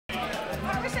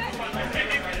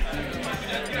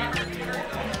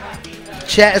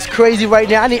Chat is crazy right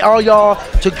now. I need all y'all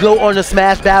to go on the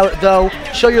Smash ballot though.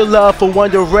 Show your love for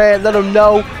Wonder Red. Let them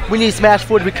know we need Smash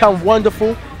 4 to become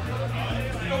wonderful.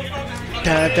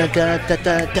 I'm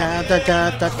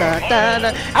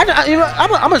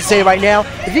gonna say right now,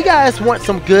 if you guys want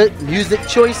some good music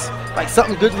choice, like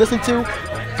something good to listen to,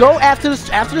 go after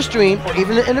the stream or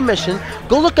even the intermission,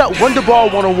 go look up Wonder Brawl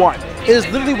 101. It is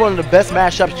literally one of the best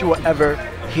mashups you will ever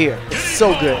hear. It's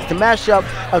so good. It's the mashup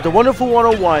of the Wonderful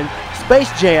 101,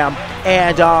 Space Jam,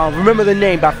 and Remember the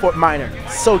Name by Fort Minor.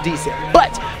 It's so decent.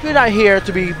 But we're not here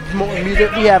to be promoting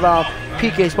music. We have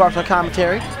PK Sparks on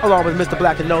commentary, along with Mr.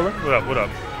 Black and Nolan. What up, what up?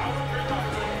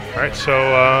 Alright, so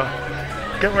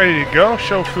getting ready to go.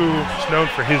 Shofu is known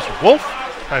for his wolf.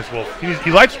 Nice wolf.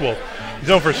 He likes wolf. He's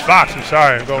known for his fox. I'm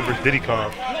sorry, I'm going for Diddy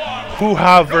Kong.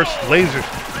 Hoo-ha versus lasers.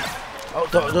 Oh,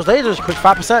 those lasers quick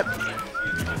 5%.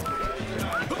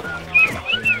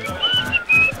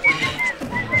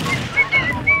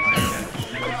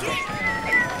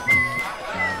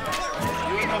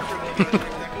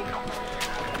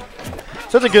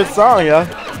 Such a good song, yeah.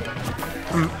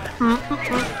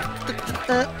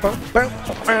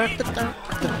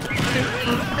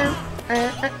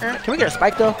 Can we get a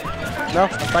spike though? No?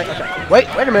 Spike? Okay. Wait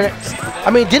a minute.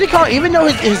 I mean, Diddy Kong, even though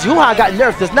his Hoo-Ha got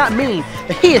nerfed, does not mean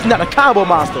that he is not a combo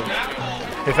monster.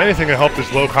 If anything, it helped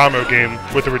his low combo game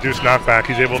with the reduced knockback.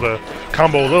 He's able to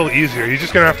combo a little easier. He's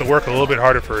just going to have to work a little bit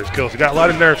harder for his kills. He got a lot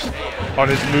of nerfs on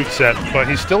his moveset, but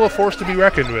he's still a force to be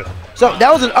reckoned with. So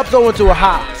that was an up throw into a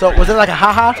ha. So was it like a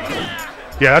ha-ha?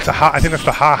 Yeah, that's a ha. I think that's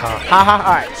the ha-ha. Ha-ha,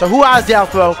 all right. So Hoo-Ha is down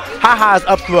throw, ha-ha is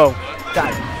up throw.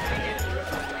 Got it.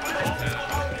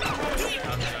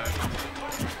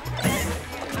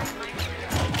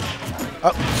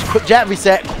 Oh, quick jab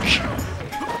reset.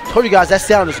 Told you guys that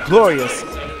sound is glorious.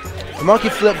 The monkey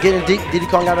flip getting Diddy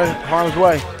Kong out of harm's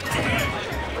way.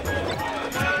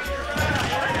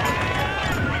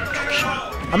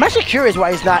 I'm actually curious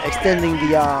why he's not extending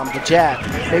the jab.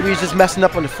 Maybe he's just messing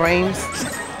up on the frames.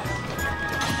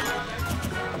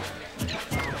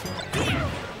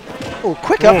 Oh,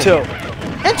 quick up tilt.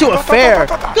 Into a fair.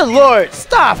 Good lord,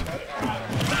 stop.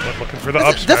 Looking for the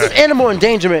up smash. This is animal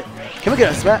endangerment. Can we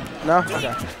get a smack? No?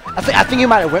 Okay. I think he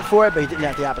might have went for it, but he didn't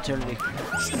have the opportunity.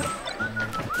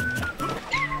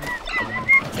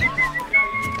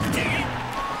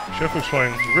 Shofu's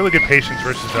showing really good patience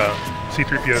versus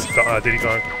C3PO's Diddy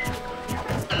Kong.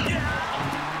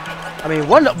 I mean,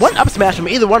 one up smash from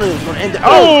either one of them is going to end it.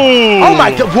 Oh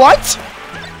my god, what?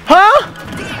 Huh?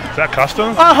 Is that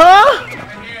custom? Uh-huh.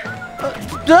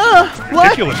 What?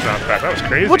 Ridiculous knockback. That was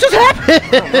crazy. What just happened?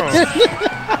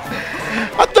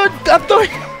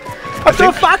 I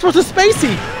thought Fox was a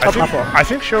spacey. I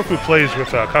think Shofu plays with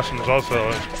customs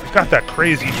also. He's got that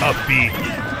crazy upbeat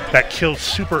that kills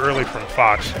super early from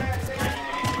Fox.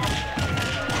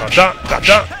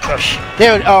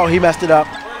 There, oh, he messed it up.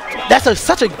 That's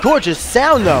such a gorgeous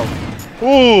sound, though.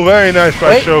 Ooh, very nice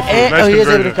by Shofu. Nice he is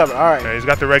able to cover. All right. Yeah, he's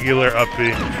got the regular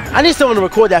upbeat. I need someone to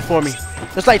record that for me.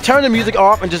 Just like turn the music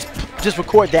off and just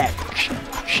record that.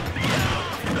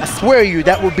 I swear to you,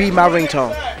 that will be my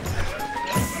ringtone.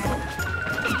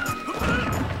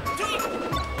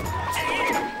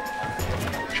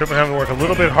 Shofu having to work a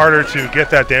little bit harder to get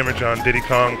that damage on Diddy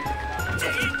Kong,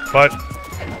 but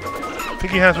I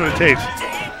think he has what it takes.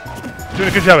 Doing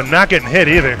a good job of not getting hit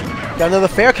either. Got another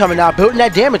fair coming out, building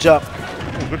that damage up.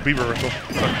 Ooh, good beat reversal.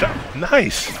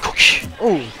 Nice.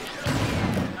 Ooh.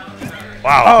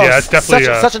 Wow. Oh, yeah, that's definitely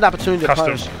such an opportunity to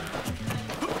punish.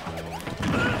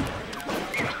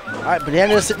 All right,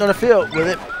 Banana is sitting on the field with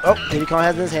it. Oh, Diddy Kong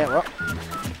has it in his hand.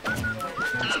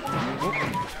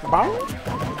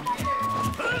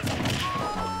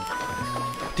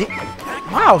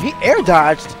 Wow, he air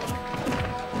dodged.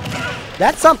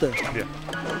 That's something. Yeah.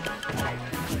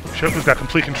 Shofu's got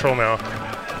complete control now.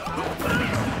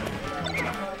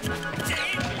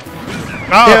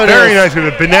 Oh, very nice with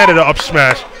a banana to up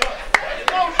smash.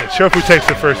 And Shofu takes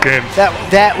the first game.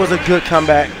 That was a good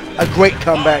comeback. A great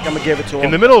comeback. I'm going to give it to him.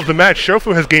 In the middle of the match,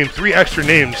 Shofu has gained 3 extra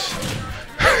names.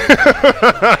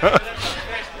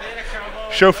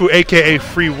 Shofu, a.k.a.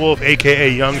 Free Wolf, a.k.a.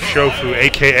 Young Shofu,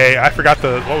 a.k.a. I forgot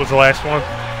what was the last one?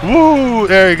 Woo!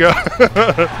 There you go.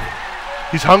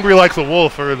 He's hungry like the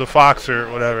wolf or the fox or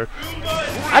whatever.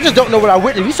 I just don't know what I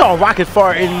witnessed. We saw a rocket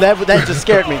fart and that just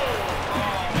scared me.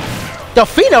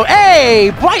 Delfino,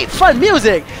 hey! Bright, fun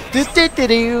music.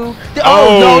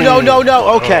 Oh,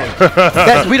 no. Okay.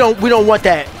 We don't want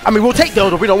that. I mean, we'll take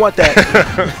those, but we don't want that.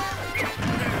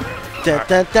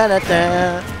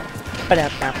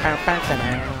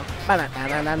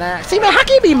 See, man, how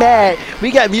can you be mad?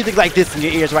 We got music like this in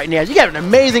your ears right now. You got an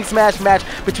amazing smash match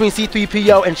between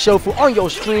C3PO and Shofu on your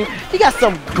stream. You got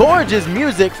some gorgeous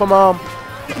music from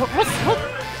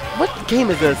what game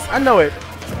is this? I know it.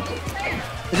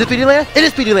 Is it 3D Land? It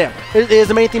is 3D Land. It is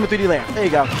the main theme of 3D Land. There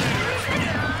you go.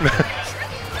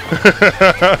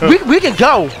 we can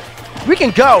go. We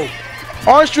can go.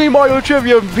 On stream Mario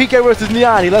Trivia, PK versus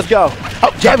Niani. Let's go.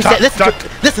 Oh, Jamie said,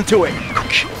 listen to it.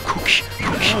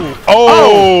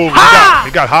 Oh,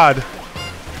 he got hard.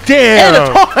 Damn. And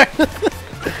a taunt.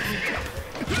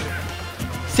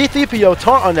 C3PO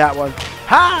taunt on that one.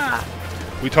 Ha!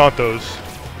 We taunt those.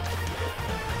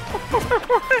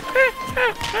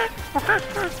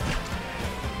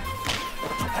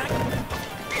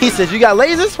 He says, you got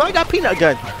lasers? Well, I got peanut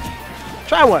gun.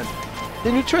 Try one.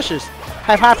 They're nutritious.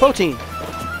 Have high protein.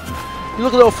 You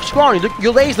look a little scrawny.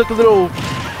 Your legs look a little,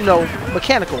 you know,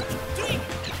 mechanical.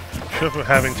 Shofu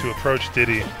having to approach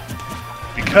Diddy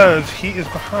because he is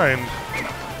behind.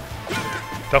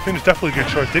 Delphine's definitely a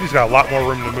good choice. Diddy's got a lot more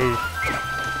room to move.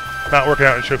 Not working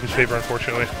out in Shofu's favor,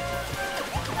 unfortunately.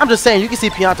 I'm just saying, you can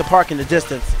see Pianta Park in the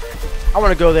distance. I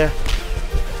want to go there.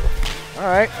 All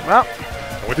right, well.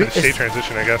 Went to the state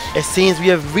transition, I guess. It seems we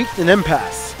have reached an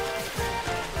impasse.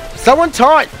 Someone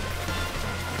taunt.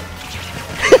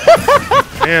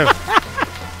 Damn.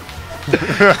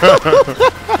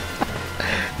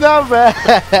 Not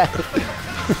bad.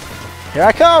 Here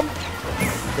I come.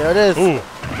 There it is. Ooh.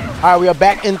 All right, we are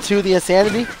back into the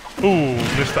insanity. Ooh,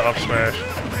 missed the up smash.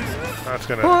 That's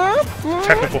gonna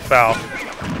technical foul.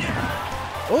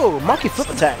 Oh, monkey flip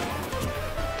attack.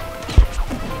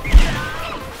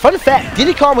 Fun fact,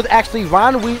 Diddy Kong was actually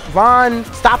Ron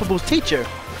Stoppable's teacher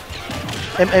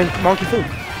in Monkey Fu.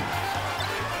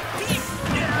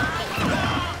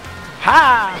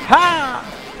 Ha!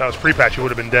 Ha! That was pre-patch, he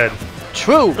would have been dead.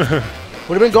 True. Would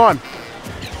have been gone.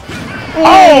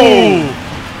 Oh!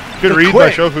 Good read by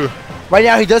Shofu. Right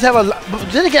now he does have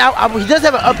then again, he does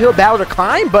have an uphill battle to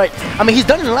climb, but I mean he's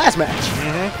done it in the last match.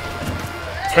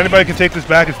 If anybody can take this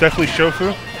back, it's definitely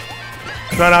Shofu.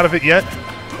 He's not out of it yet,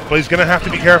 but he's gonna have to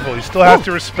be careful. He still has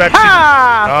to respect.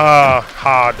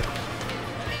 Hard.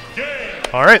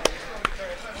 All right.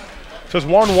 So it's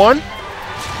 1-1.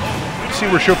 Let's see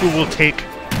where Shofu will take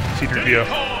C3PO.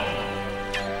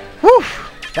 Whew,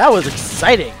 that was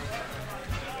exciting.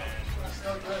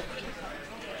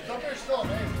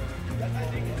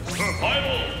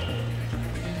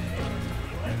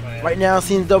 Right now, it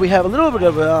seems though we have a little bit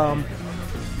of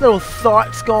little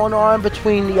thoughts going on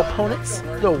between the opponents.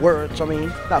 Little words, I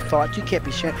mean, not thoughts. You can't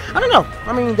be sharing. I don't know.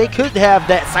 I mean, they could have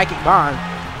that psychic bond.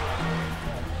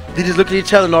 They just look at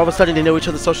each other and all of a sudden they know each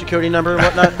other's social security number and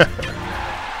whatnot.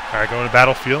 All right, going to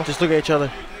battlefield. Just look at each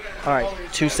other. All right,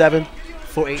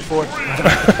 27484.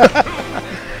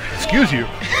 Excuse you.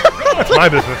 That's my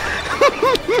business.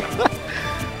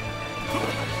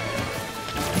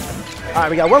 All right,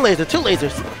 we got one laser, two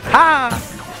lasers. Ha!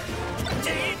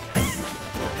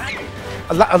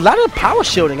 A lot of power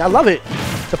shielding. I love it.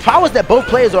 The powers that both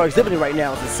players are exhibiting right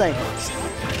now is insane.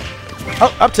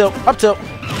 Oh, up tilt, up tilt.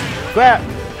 Grab.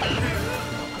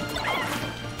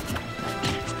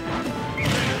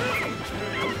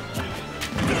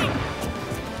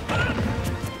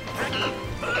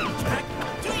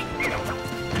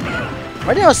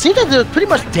 Right now, it seems like they're pretty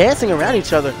much dancing around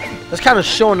each other. That's kind of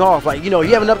showing off. Like, you know,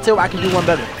 you have an up tilt, I can do one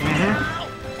better.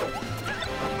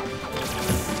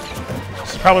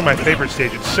 This is probably my favorite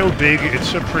stage. It's so big. It's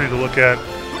so pretty to look at.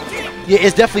 Yeah,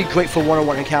 it's definitely great for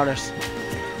one-on-one encounters.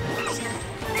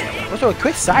 What's a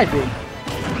quick side B?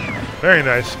 Very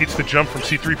nice. Eats the jump from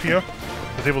C3PO.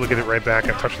 Was able to get it right back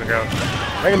and touch the ground.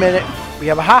 Wait a minute. We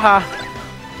have a haha.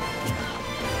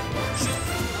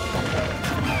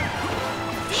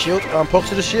 Shield, pokes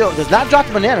to the shield. Does not drop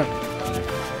the banana.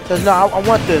 Says, no, I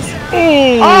want this.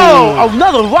 Ooh. Oh,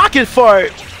 another rocket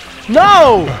fart.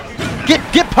 No.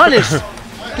 Get punished.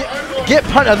 Get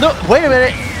punished. Look, wait a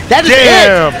minute. That is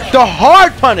it. The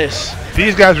hard punish.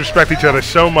 These guys respect each other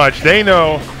so much. They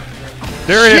know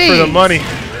they're in it for the money.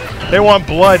 They want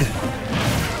blood.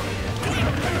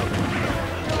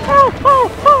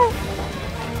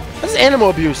 This is animal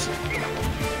abuse.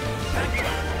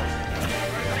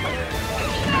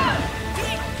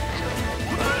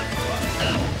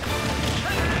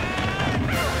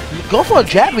 Go for a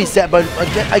jab reset, but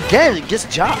again, it gets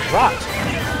dropped.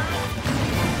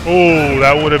 Oh,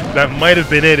 that might have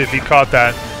been it if he caught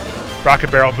that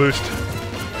rocket barrel boost.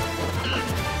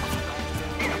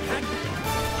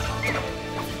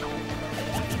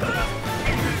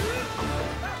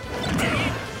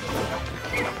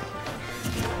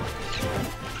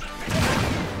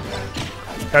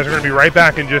 Guys, we're going to be right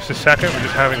back in just a second. We're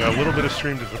just having a little bit of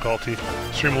stream difficulty.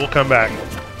 Stream will come back.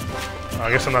 I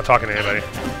guess I'm not talking to anybody.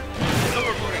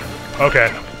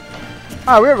 Okay.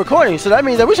 All right, we're recording, so that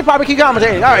means that we should probably keep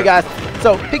commentating. All right, guys.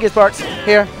 So, Piggy Sparks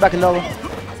here, back in Nola.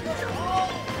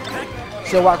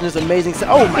 Still watching this amazing set.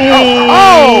 Oh, my God.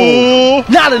 Oh!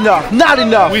 Not enough. Not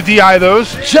enough. We DI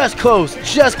those. Just close.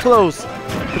 Just close.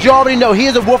 But you already know he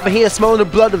is a wolf and he is smelling the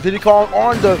blood of Diddy Kong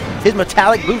on his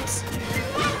metallic boots.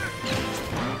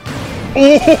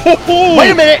 Oh!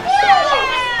 Wait a minute.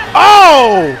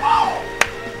 Oh!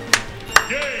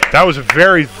 That was a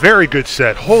very, very good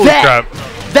set. Holy crap.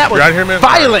 That was out here, man?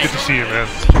 violent. Right, good to see you, man.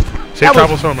 Safe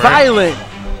travels home, right? Violent.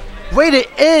 Rated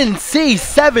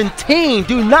NC-17.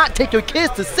 Do not take your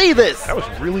kids to see this. That was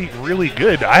really, really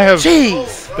good. I have.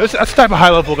 Jeez. That's the type of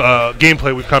high-level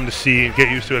gameplay we've come to see and get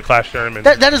used to at Clash Tournament.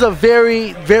 That is a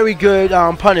very, very good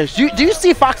punish. Do you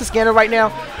see Fox's scanner right now?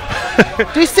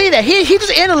 Do you see that? He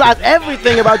just analyzed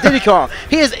everything about Diddy Kong.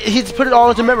 He's put it all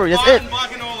into memory. That's it.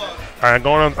 All right,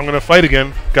 I'm going to fight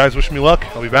again. Guys, wish me luck.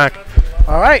 I'll be back.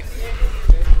 All right.